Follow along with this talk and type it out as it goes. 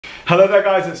Hello there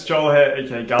guys, it's Joel here,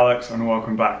 aka Gallucks, and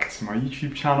welcome back to my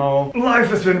YouTube channel. Life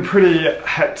has been pretty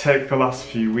hectic the last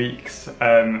few weeks,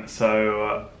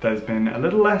 so there's been a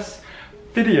little less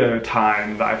video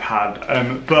time that I've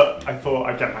had, but I thought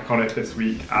I'd get back on it this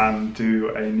week and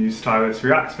do a new Stylist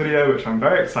Reacts video, which I'm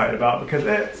very excited about because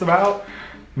it's about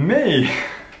me.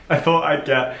 I thought I'd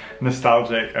get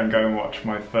nostalgic and go and watch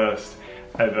my first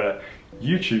ever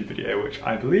YouTube video, which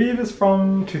I believe is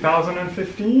from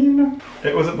 2015.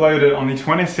 It was uploaded on the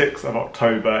 26th of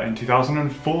October in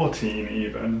 2014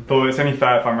 even. Thought it's only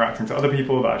fair if I'm reacting to other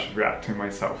people that I should react to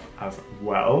myself as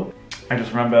well. I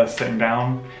just remember sitting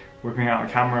down, whipping out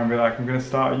the camera and be like, I'm gonna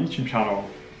start a YouTube channel.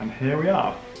 And here we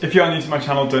are. If you are new to my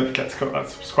channel, don't forget to click that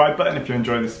subscribe button if you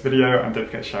enjoy this video, and don't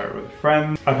forget to share it with a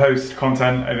friend. I post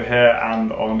content over here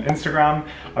and on Instagram.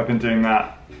 I've been doing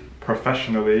that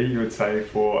professionally, you would say,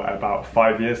 for about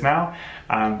 5 years now,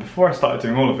 and before I started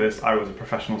doing all of this I was a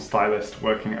professional stylist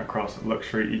working across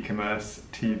luxury e-commerce,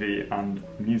 TV and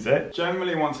music.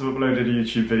 Generally, once I've uploaded a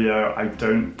YouTube video I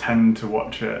don't tend to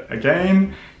watch it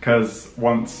again, because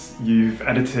once you've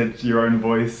edited your own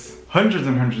voice hundreds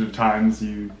and hundreds of times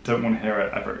you don't want to hear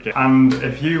it ever again. And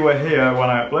if you were here when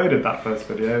I uploaded that first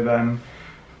video, then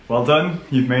well done,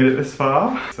 you've made it this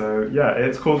far. So yeah,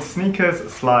 it's called Sneakers,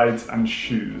 Slides and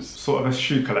Shoes. Sort of a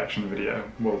shoe collection video.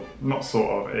 Well, not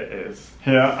sort of, it is.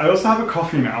 Here, I also have a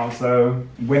coffee now, so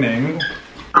winning.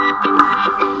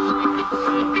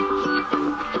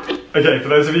 Okay, for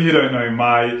those of you who don't know,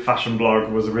 my fashion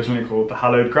blog was originally called The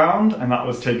Hallowed Ground, and that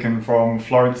was taken from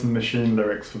Florence and the Machine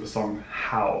lyrics for the song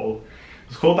Howl. It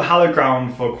was called The Hallowed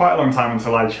Ground for quite a long time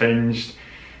until I changed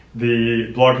the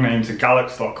blog name to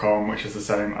Gallucks.com, which is the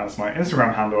same as my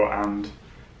Instagram handle and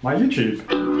my YouTube.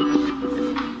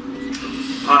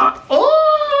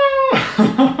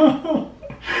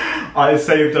 I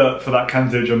saved up for that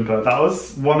Kenzo jumper. That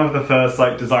was one of the first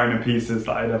designer pieces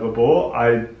that I'd ever bought.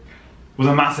 I was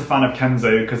a massive fan of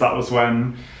Kenzo because that was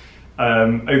when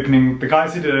the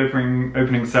guys who did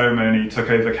opening ceremony took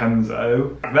over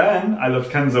Kenzo. Back then I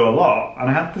loved Kenzo a lot, and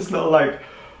I had this little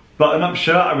button-up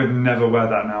shirt. I would never wear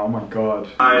that now, oh my god.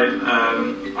 Hi,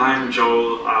 I'm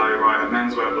Joel. I write a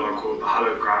menswear blog called The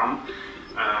Hallowed Ground.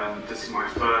 This is my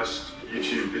first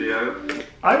YouTube video.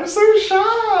 I'm so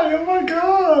shy, oh my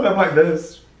god. I'm like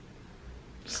this.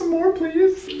 Some more,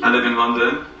 please. I live in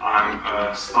London. I'm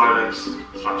a stylist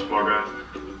 / blogger.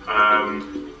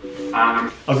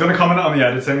 I was going to comment on the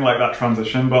editing, like that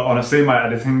transition, but honestly my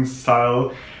editing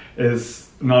style is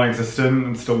non-existent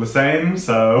and still the same,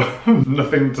 so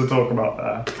nothing to talk about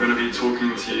there. I'm going to be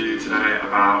talking to you today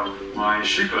about my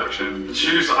shoe collection. The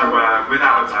shoes that I wear,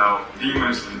 without a doubt, the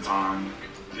most of the time,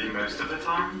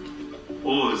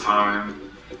 all the time,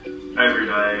 every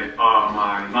day, are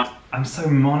my... I'm so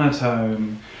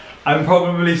monotone. I'm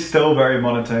probably still very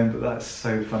monotone, but that's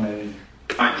so funny.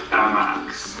 Like Air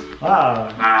Max.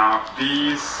 Wow. Now,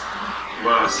 these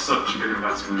were such a good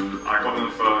investment. I got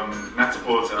them from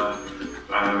Net-a-Porter,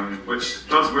 which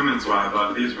does women's wear,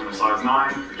 but these were in a size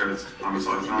 9 because I'm a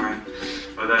size 9.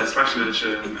 But they're a special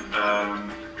edition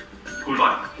called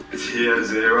Tier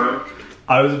 0.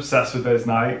 I was obsessed with those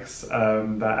Nikes.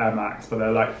 They're Air Max, but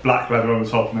they're black leather on the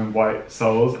top and then white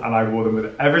soles, and I wore them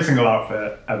with every single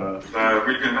outfit ever. They're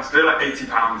really good investment. They're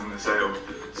 £80 in the sale,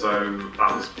 so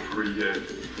that was pretty good.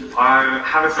 I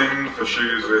have a thing for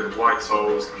shoes with white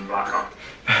soles and black up.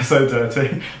 They're so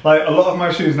dirty. A lot of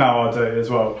my shoes now are dirty as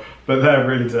well, but they're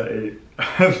really dirty.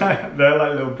 They're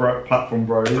like little platform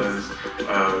bros.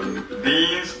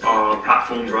 These are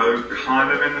platform bro,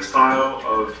 kind of in the style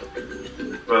of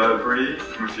Burberry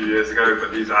from a few years ago,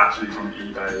 but these are actually from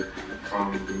eBay,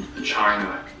 from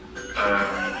China.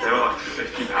 They were like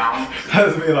 £50.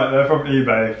 That's me, they're from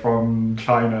eBay, from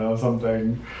China or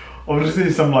something. Obviously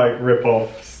some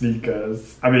rip-off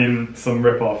sneakers. I mean, some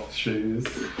rip-off shoes.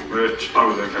 Which I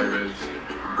was okay with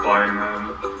buying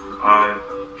them. I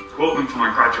bought them for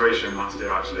my graduation last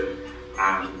year actually,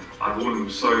 and I wore them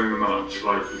so much,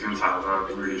 you can tell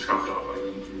they're really scuffed up,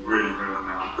 really ruined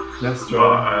now. Yes,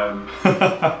 John.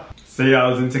 But, see, I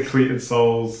was into cleated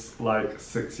soles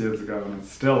 6 years ago, and I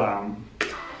still am.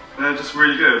 They're just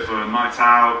really good for nights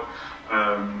out,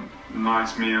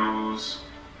 nice meals,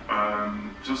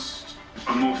 just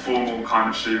a more formal kind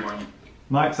of shoe when...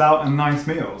 Nights out and nice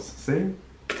meals, see? I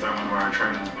don't want to wear a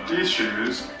trainer. These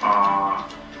shoes are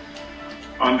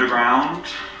Underground.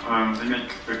 They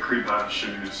make the creeper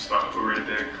shoes that were really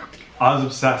big. I was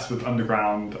obsessed with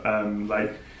Underground,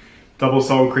 double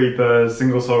sole creepers,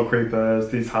 single sole creepers.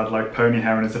 These had pony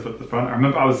hair and a zip at the front. I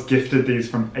remember I was gifted these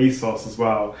from ASOS as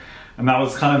well, and that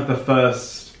was kind of the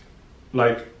first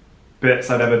bits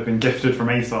I'd ever been gifted from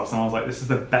ASOS, and I was like, this is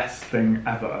the best thing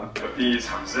ever. But these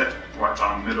have a zip right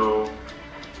down the middle,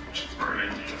 which is really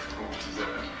difficult to zip.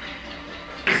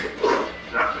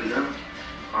 Yeah, there you go.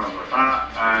 Like that.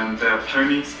 And they're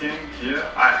pony skin here.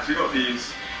 I actually got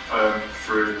these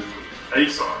through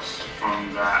ASOS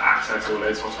from their Access All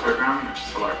ASOS program, which is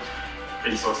for like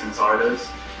ASOS insiders.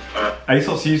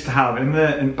 ASOS used to have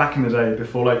back in the day,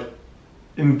 before like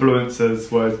influencers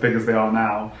were as big as they are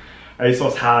now,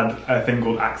 ASOS had a thing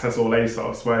called Access All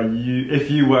ASOS, where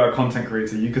if you were a content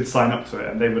creator, you could sign up to it,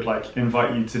 and they would like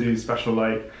invite you to do special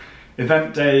like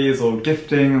event days or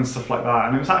gifting and stuff like that,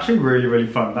 and it was actually really, really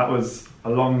fun. That was a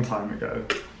long time ago.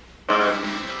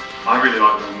 I really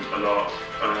like them a lot.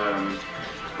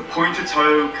 The pointed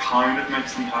toe kind of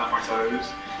makes them hurt my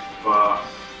toes, but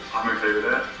I'm okay with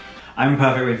it. I'm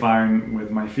perfectly fine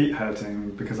with my feet hurting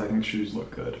because I think shoes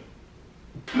look good.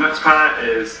 The next pair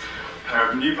is a pair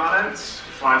of New Balance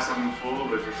 574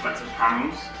 with reflective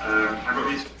panels. I got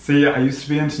these. See, I used to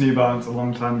be into New Balance a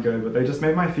long time ago, but they just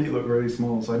made my feet look really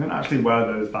small, so I didn't actually wear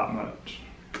those that much.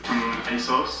 From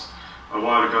ASOS a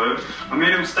while ago. I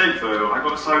made a mistake though. I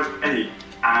got a size 8,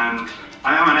 and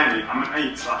I am an 8. I'm an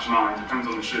 8/9, depends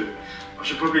on the shoe. I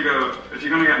should probably go, if you're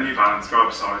going to get New Balance, go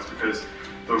up a size, because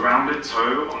the rounded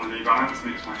toe on the New Balance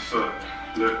makes my foot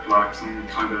look like some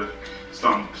kind of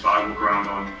stump that I walk around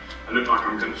on. I look like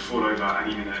I'm going to fall over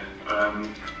any minute.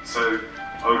 So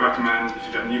I would recommend, if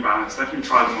you get New Balance, definitely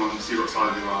try them on and see what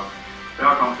size you are. They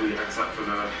are comfy, except for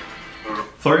the...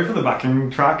 Sorry for the backing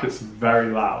track, it's very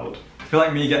loud. I feel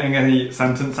like me getting any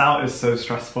sentence out is so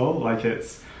stressful, like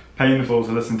it's painful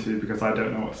to listen to because I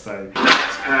don't know what to say. The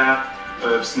next pair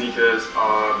of sneakers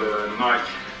are the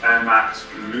Nike Air Max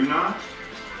Luna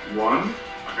 1, I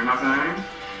think that's their name.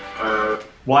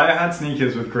 Why I had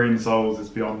sneakers with green soles is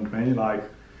beyond me. Like,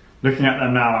 looking at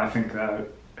them now, I think they're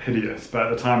hideous, but at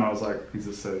the time I was like, these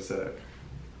are so sick.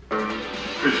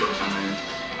 Pretty sure it's their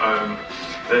name.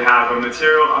 They have a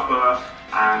material upper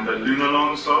and a Luna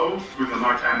long sole with a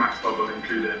Nike Air Max bubble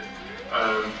included.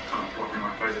 Kind of blocking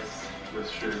my face, this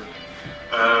shoe.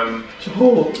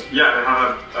 Yeah, they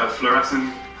have a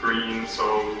fluorescent green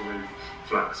sole with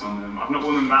flex on them. I've not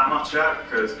worn them that much yet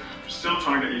because I'm still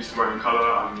trying to get used to wearing colour.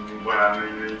 I wear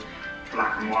mainly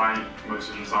black and white most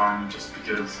of the time just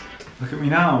because... Look at me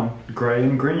now, grey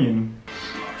and green.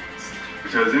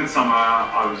 Because in summer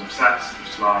I was obsessed with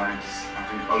slides. I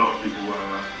think a lot of people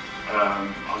were. I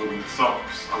wore them with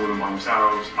socks, I wore them by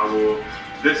themselves. I wore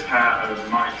this pair of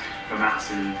Nike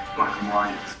Benassi black and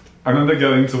white. I remember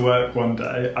going to work one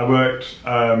day. I worked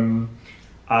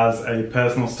as a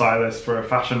personal stylist for a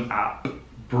fashion app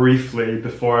briefly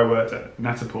before I worked at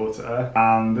Net-a-Porter,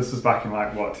 and this was back in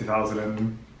like what,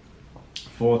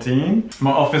 2014?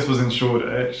 My office was in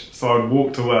Shoreditch, so I'd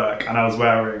walk to work and I was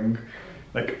wearing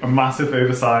like a massive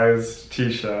oversized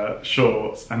t-shirt,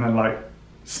 shorts, and then like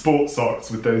sports socks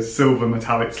with those silver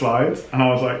metallic slides, and I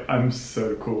was like, I'm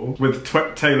so cool. With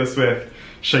Taylor Swift,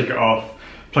 Shake It Off,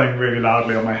 playing really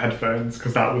loudly on my headphones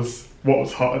because that was what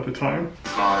was hot at the time.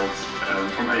 Slides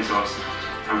from ASOS,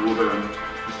 and wore them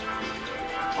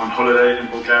on holiday in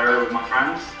Bulgaria with my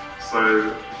friends,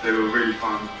 so they were really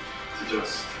fun to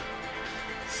just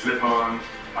slip on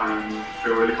and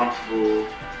feel really comfortable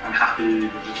and happy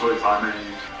with the choice I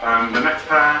made. The next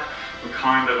pair were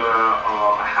kind of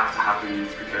I have to have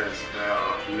these because they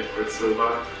are liquid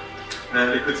silver.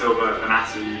 They're liquid silver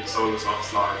Benassi solar soft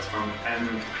slides from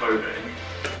End Clothing.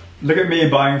 Look at me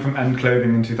buying from End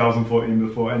Clothing in 2014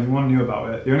 before anyone knew about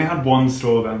it. They only had one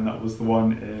store then, that was the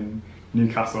one in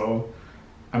Newcastle.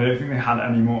 I don't think they had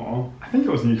any more. I think it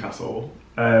was Newcastle,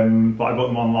 but I bought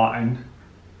them online.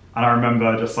 And I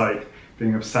remember just like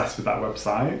being obsessed with that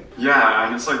website. Yeah,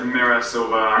 and it's like mirror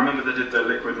silver. I remember they did the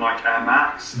liquid Nike Air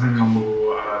Max a couple,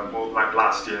 well, like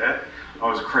last year. I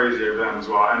was crazy over them as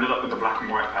well. I ended up with the black and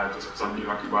white pair just because I knew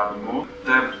I could wear them more.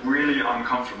 They're really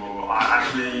uncomfortable. I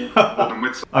actually wore them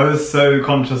with... I was so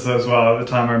conscious as well at the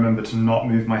time, I remember, to not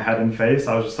move my head and face.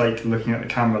 I was just like looking at the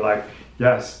camera like,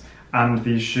 yes, and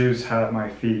these shoes hurt my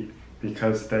feet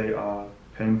because they are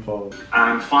painful.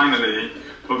 And finally,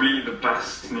 probably the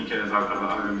best sneakers I've ever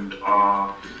owned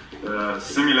are the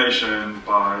Simulation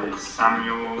by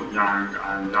Samuel Yang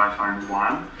and Daifang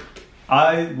Wan.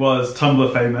 I was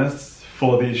Tumblr famous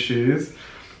for these shoes.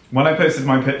 When I posted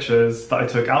my pictures that I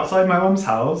took outside my mum's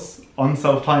house on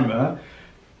self-timer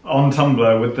on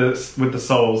Tumblr with the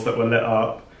soles that were lit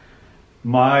up,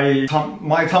 my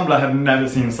Tumblr had never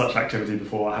seen such activity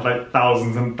before. I had like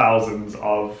thousands and thousands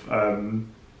of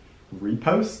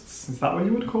reposts, is that what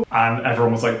you would call it? And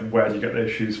everyone was like, where do you get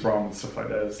those shoes from, and stuff like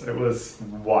this. It was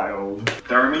wild.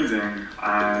 They're amazing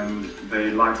and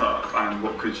they light up, and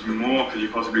what more could you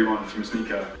possibly want from a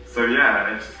sneaker? So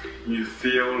yeah, if you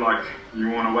feel like you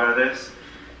want to wear this,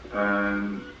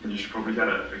 you should probably get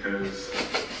it, because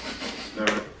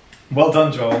they're... Well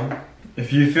done, Joel.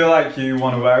 If you feel like you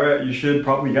want to wear it, you should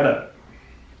probably get it.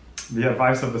 The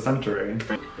advice of the century.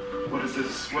 What is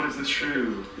this? What is this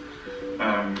shoe?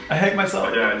 I hate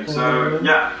myself. Yeah, so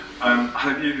yeah, I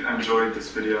hope you enjoyed this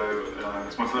video.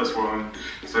 It's my first one,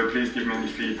 so please give me any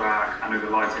feedback. I know the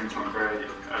lighting's not great.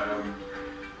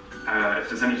 If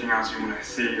there's anything else you want to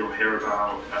see or hear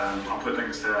about, I'll put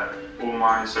links to all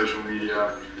my social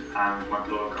media and my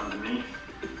blog underneath.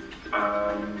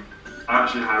 I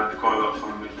actually had quite a lot of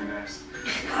fun making this.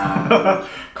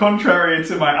 Contrary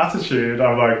to my attitude,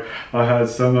 I'm like, I had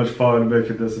so much fun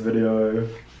making this video.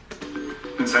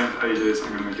 Been saying for ages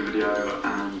I'm going to make a video,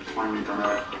 and finally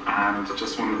done it, and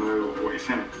just want to know what you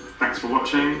think. Thanks for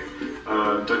watching.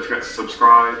 Don't forget to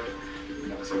subscribe. I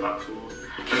never said that before.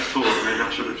 I just thought maybe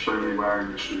I should have shown me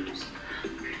wearing the shoes.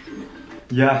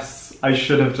 Yes, I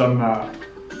should have done that.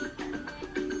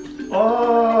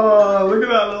 Oh, look at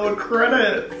that little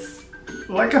credits.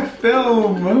 Like a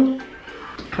film.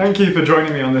 Thank you for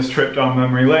joining me on this trip down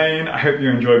memory lane. I hope you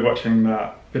enjoyed watching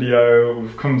that video.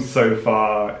 We've come so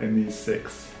far in these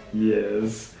 6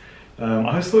 years. I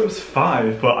always thought it was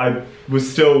 5, but I was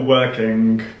still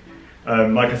working.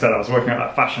 Like I said, I was working at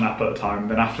that fashion app at the time.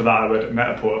 Then after that, I worked at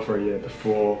Metaport for a year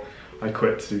before I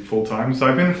quit to do full-time. So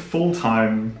I've been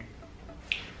full-time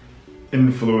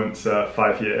influencer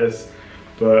 5 years,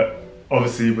 but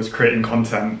obviously was creating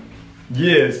content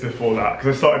years before that,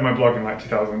 because I started my blog in like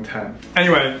 2010.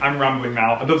 Anyway, I'm rambling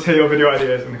now. I'd love to hear your video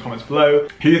ideas in the comments below.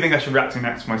 Who do you think I should react to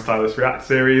next for my Stylist Reacts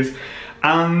series?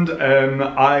 And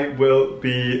I will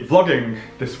be vlogging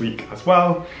this week as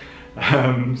well.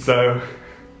 So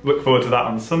look forward to that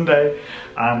on Sunday,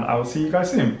 and I will see you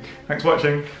guys soon. Thanks for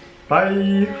watching.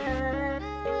 Bye.